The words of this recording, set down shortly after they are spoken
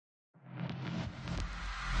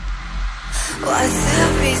What's the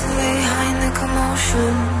reason behind the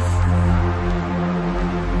commotion?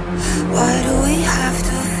 Why do we have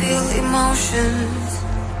to feel emotions?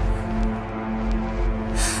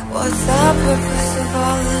 What's the purpose of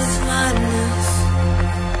all this madness?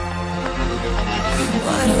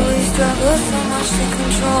 Why do we struggle so much to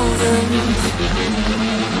control them?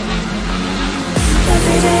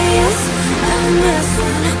 Every day is a mess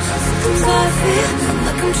when sometimes I feel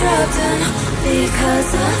like I'm trapped in.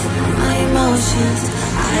 Because of my emotions,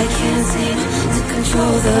 I can't seem to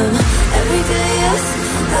control them. Every day is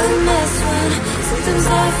a mess when sometimes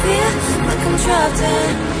I feel like I'm trapped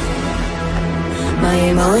in. My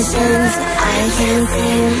emotions, I can't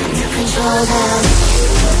seem to control them.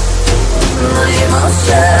 My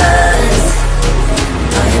emotions,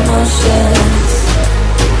 my emotions,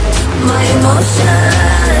 my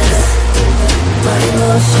emotions, my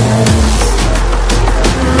emotions,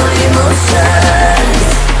 my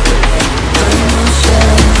emotions, my emotions,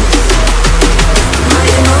 my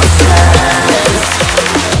emotions,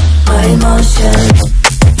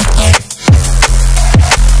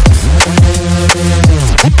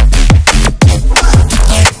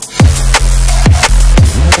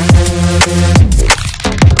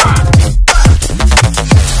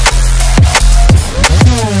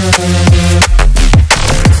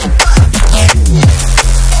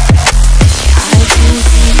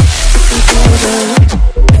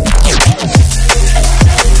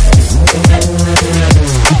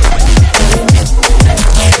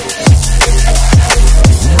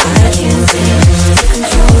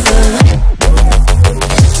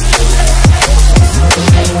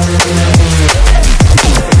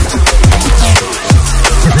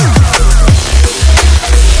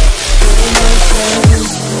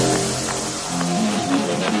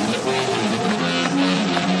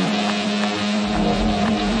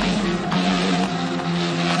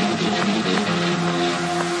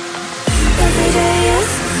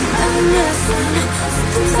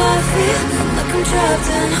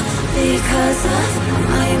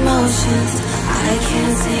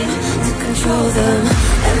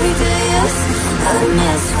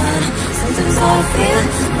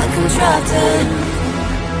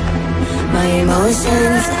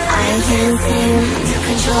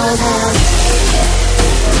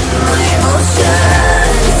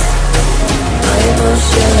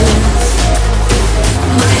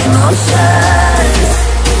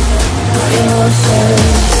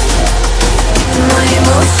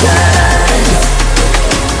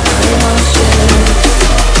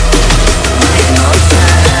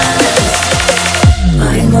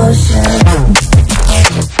 my emotions.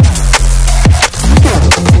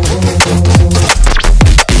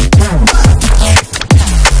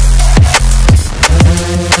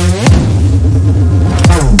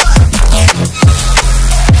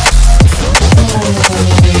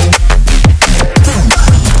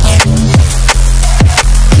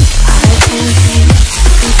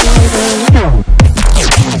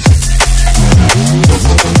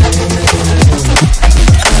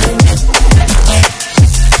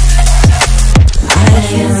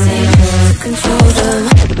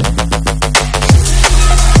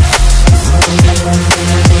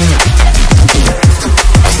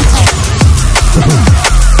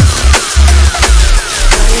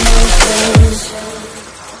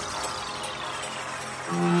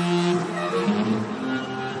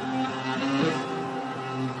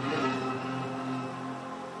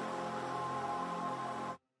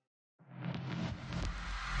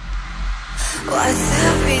 What's the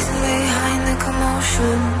reason behind the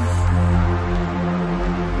commotion?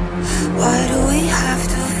 Why do we have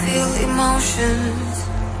to feel emotions?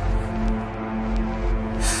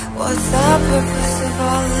 What's the purpose of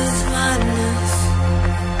all this madness?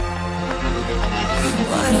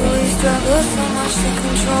 Why do we struggle so much to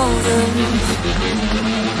control them?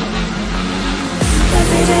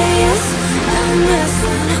 Every day is a mess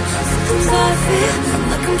when sometimes I feel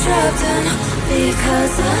like I'm trapped in.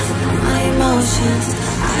 Because of my emotions,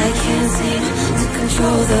 I can't seem to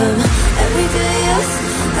control them. Every day is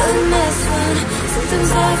a mess when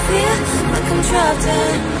sometimes I feel like I'm trapped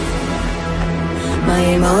in. My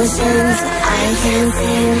emotions, I can't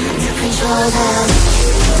seem to control them.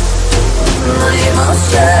 My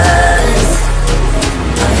emotions,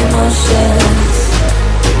 my emotions,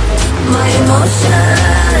 my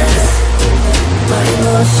emotions, my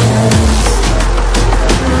emotions,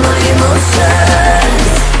 my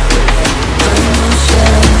emotions, my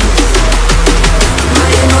emotions, my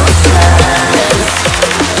emotions,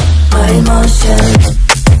 my emotions.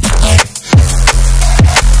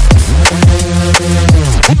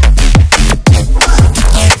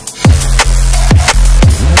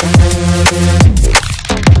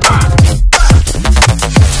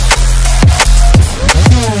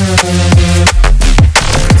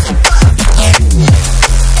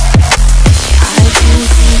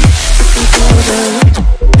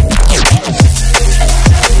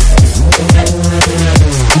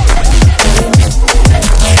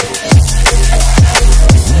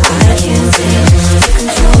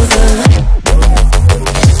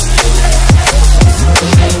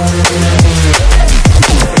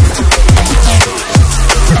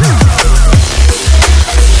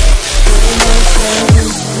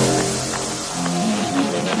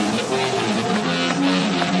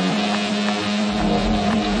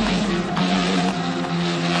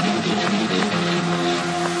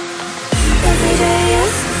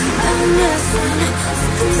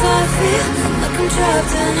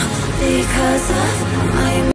 trapped in because of my